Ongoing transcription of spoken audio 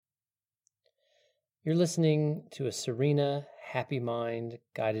You're listening to a Serena Happy Mind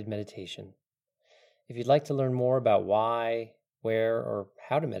guided meditation. If you'd like to learn more about why, where, or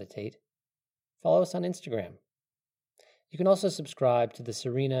how to meditate, follow us on Instagram. You can also subscribe to the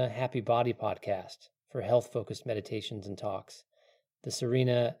Serena Happy Body podcast for health-focused meditations and talks, the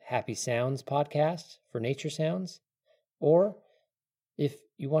Serena Happy Sounds podcast for nature sounds, or if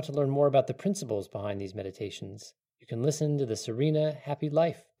you want to learn more about the principles behind these meditations, you can listen to the Serena Happy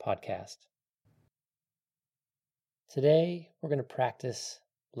Life podcast. Today, we're going to practice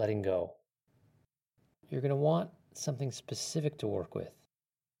letting go. You're going to want something specific to work with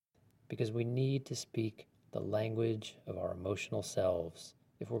because we need to speak the language of our emotional selves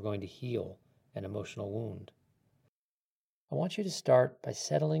if we're going to heal an emotional wound. I want you to start by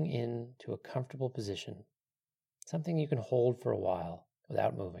settling into a comfortable position, something you can hold for a while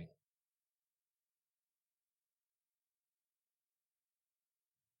without moving.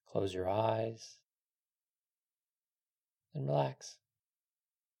 Close your eyes and relax.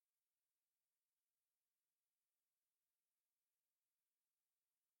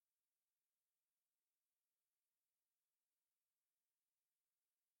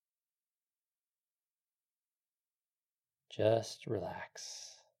 Just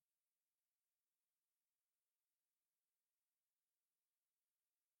relax.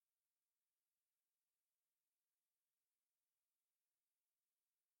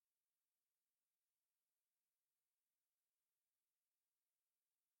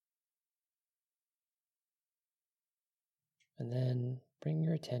 And then bring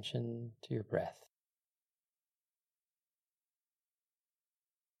your attention to your breath.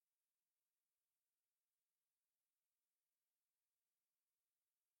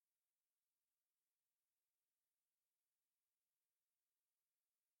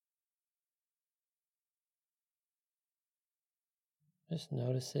 Just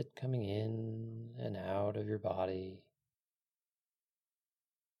notice it coming in and out of your body.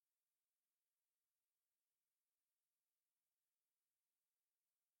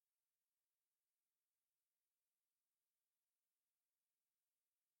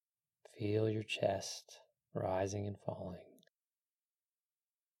 Feel your chest rising and falling.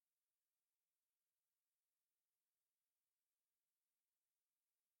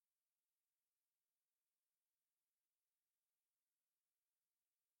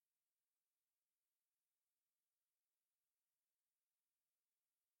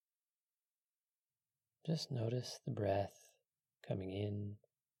 Just notice the breath coming in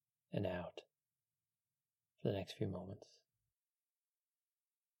and out for the next few moments.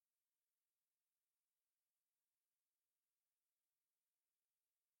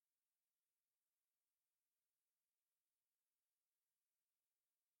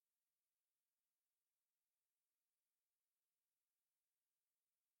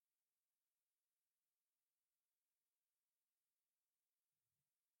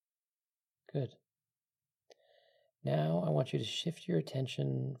 Good. Now I want you to shift your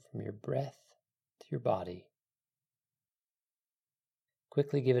attention from your breath to your body.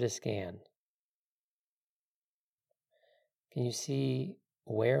 Quickly give it a scan. Can you see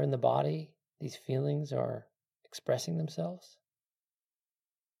where in the body these feelings are expressing themselves?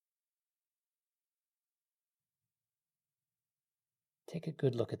 Take a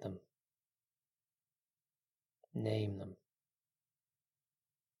good look at them. Name them.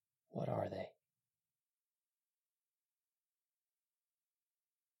 What are they?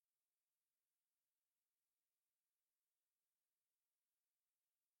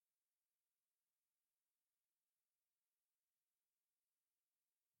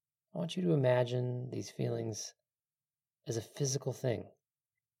 I want you to imagine these feelings as a physical thing.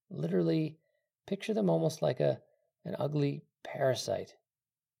 Literally, picture them almost like an ugly parasite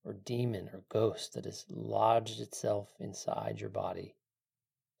or demon or ghost that has lodged itself inside your body.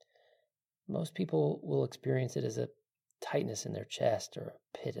 Most people will experience it as a tightness in their chest or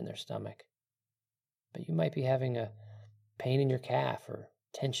a pit in their stomach. But you might be having a pain in your calf or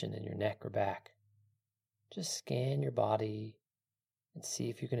tension in your neck or back. Just scan your body and see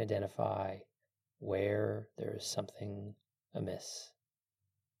if you can identify where there is something amiss.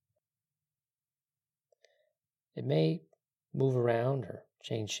 It may move around or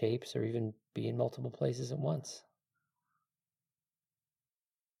change shapes or even be in multiple places at once.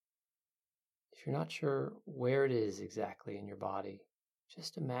 If you're not sure where it is exactly in your body,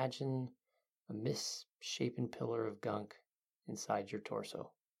 just imagine a misshapen pillar of gunk inside your torso.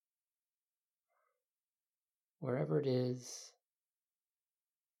 Wherever it is,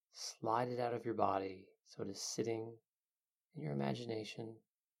 slide it out of your body so it is sitting in your imagination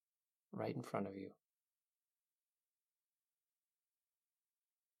right in front of you.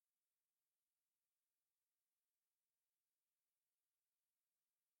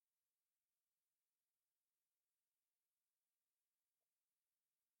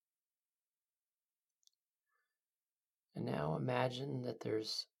 And now imagine that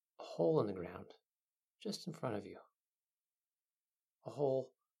there's a hole in the ground just in front of you. A hole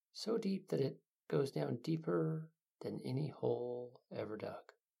so deep that it goes down deeper than any hole ever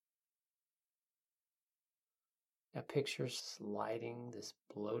dug. Now picture sliding this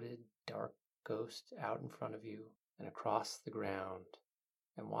bloated, dark ghost out in front of you and across the ground,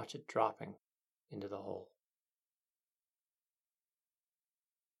 and watch it dropping into the hole.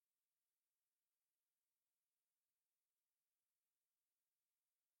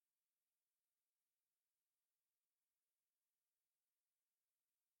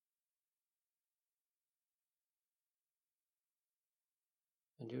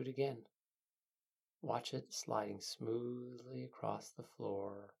 And do it again. Watch it sliding smoothly across the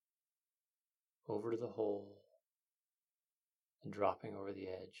floor, over to the hole, and dropping over the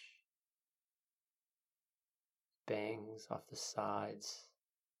edge. Bangs off the sides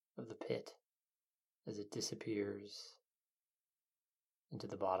of the pit as it disappears into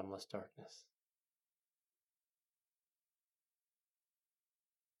the bottomless darkness.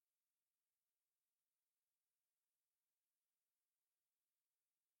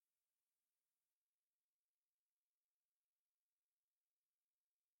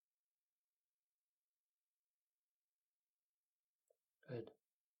 Good.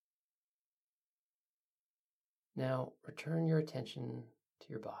 Now return your attention to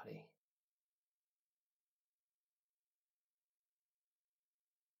your body.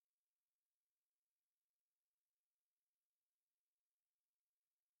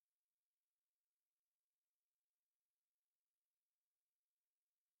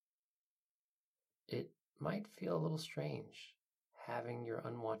 It might feel a little strange having your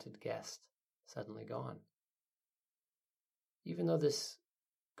unwanted guest suddenly gone. Even though this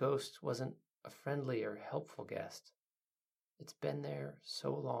ghost wasn't a friendly or helpful guest, it's been there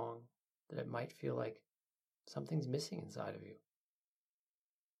so long that it might feel like something's missing inside of you.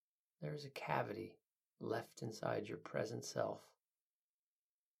 There's a cavity left inside your present self,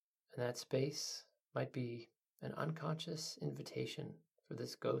 and that space might be an unconscious invitation for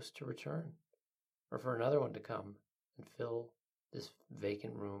this ghost to return, or for another one to come and fill this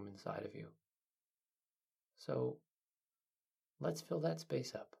vacant room inside of you. So let's fill that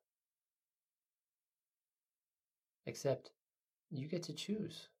space up. Except you get to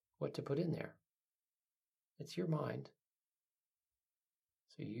choose what to put in there. It's your mind,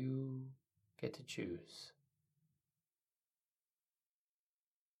 so you get to choose.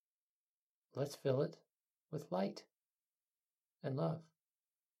 Let's fill it with light and love.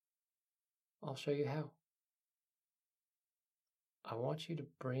 I'll show you how. I want you to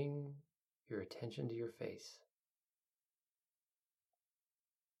bring your attention to your face.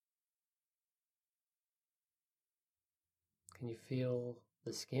 Can you feel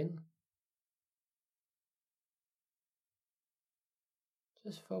the skin?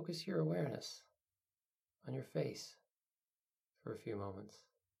 Just focus your awareness on your face for a few moments.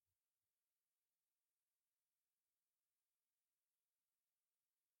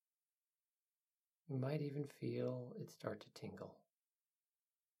 You might even feel it start to tingle.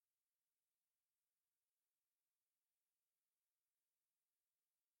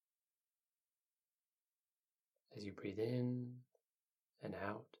 As you breathe in and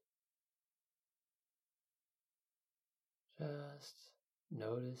out, just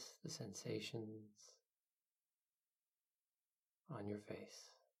notice the sensations on your face.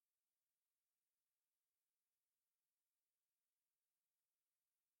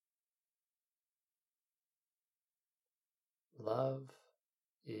 Love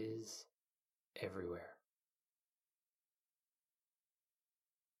is everywhere.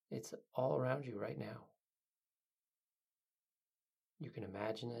 It's all around you right now. You can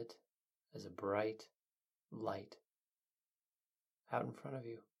imagine it as a bright light out in front of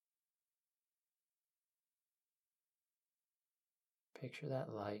you. Picture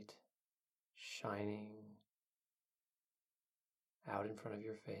that light shining out in front of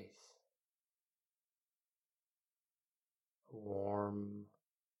your face. A warm,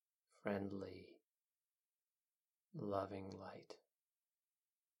 friendly, loving light.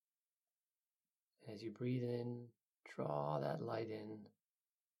 As you breathe in, draw that light in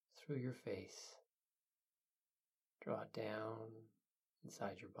through your face. Draw it down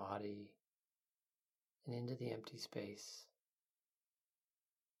inside your body and into the empty space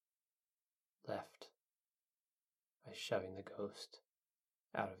left by shoving the ghost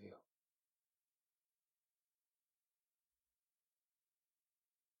out of you.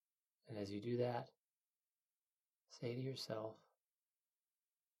 And as you do that, say to yourself,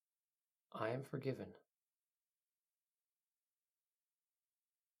 I am forgiven.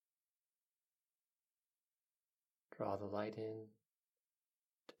 Draw the light in,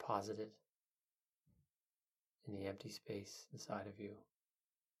 deposit it in the empty space inside of you,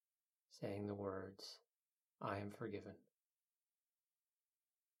 saying the words, I am forgiven.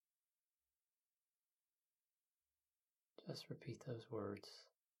 Just repeat those words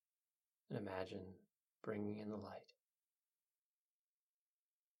and imagine bringing in the light.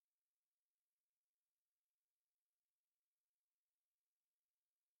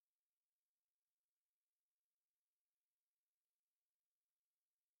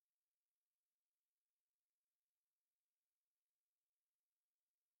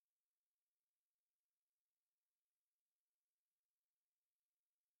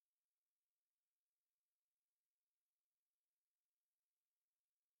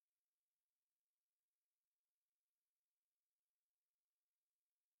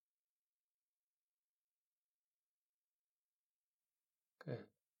 Good.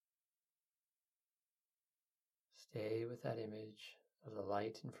 Stay with that image of the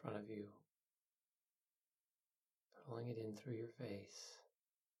light in front of you, pulling it in through your face,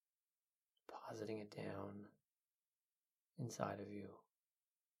 depositing it down inside of you,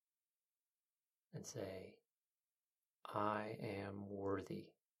 and say, I am worthy.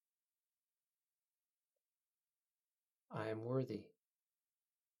 I am worthy.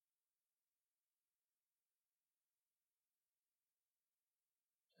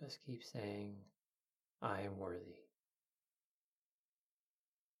 Just keep saying, I am worthy.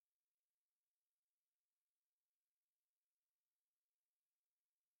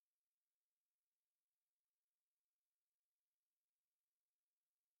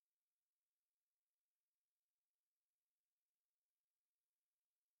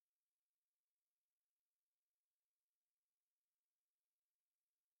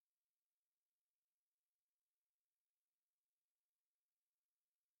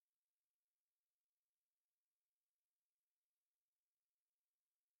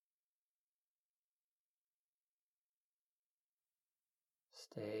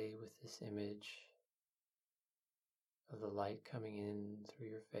 Stay with this image of the light coming in through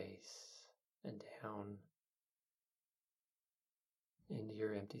your face and down into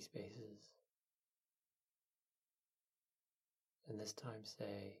your empty spaces. And this time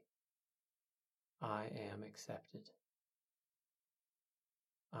say, I am accepted.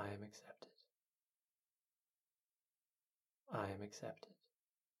 I am accepted. I am accepted.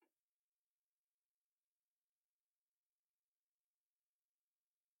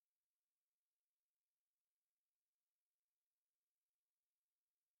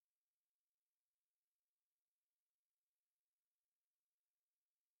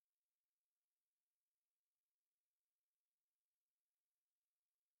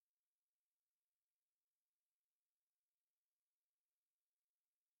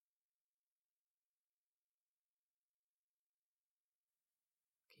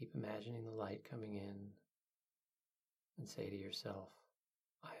 Keep imagining the light coming in and say to yourself,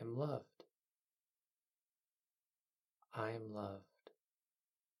 I am loved. I am loved.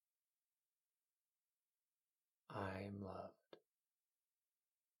 I am loved.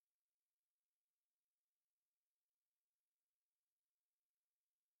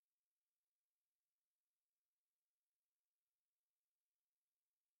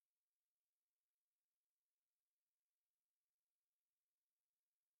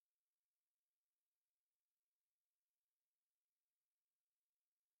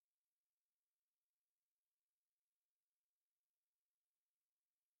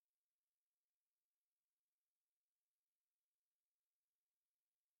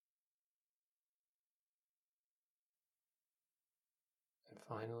 And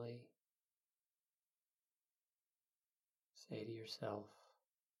finally, say to yourself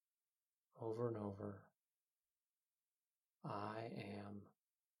over and over, I am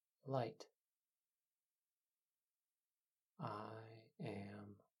light. I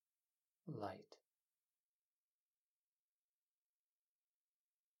am light.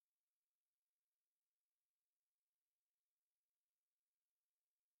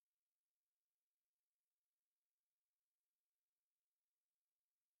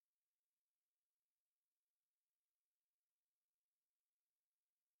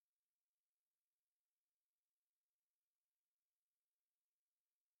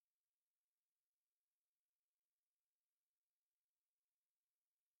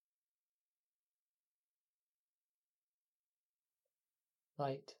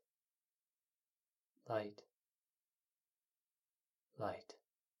 Light, light, light.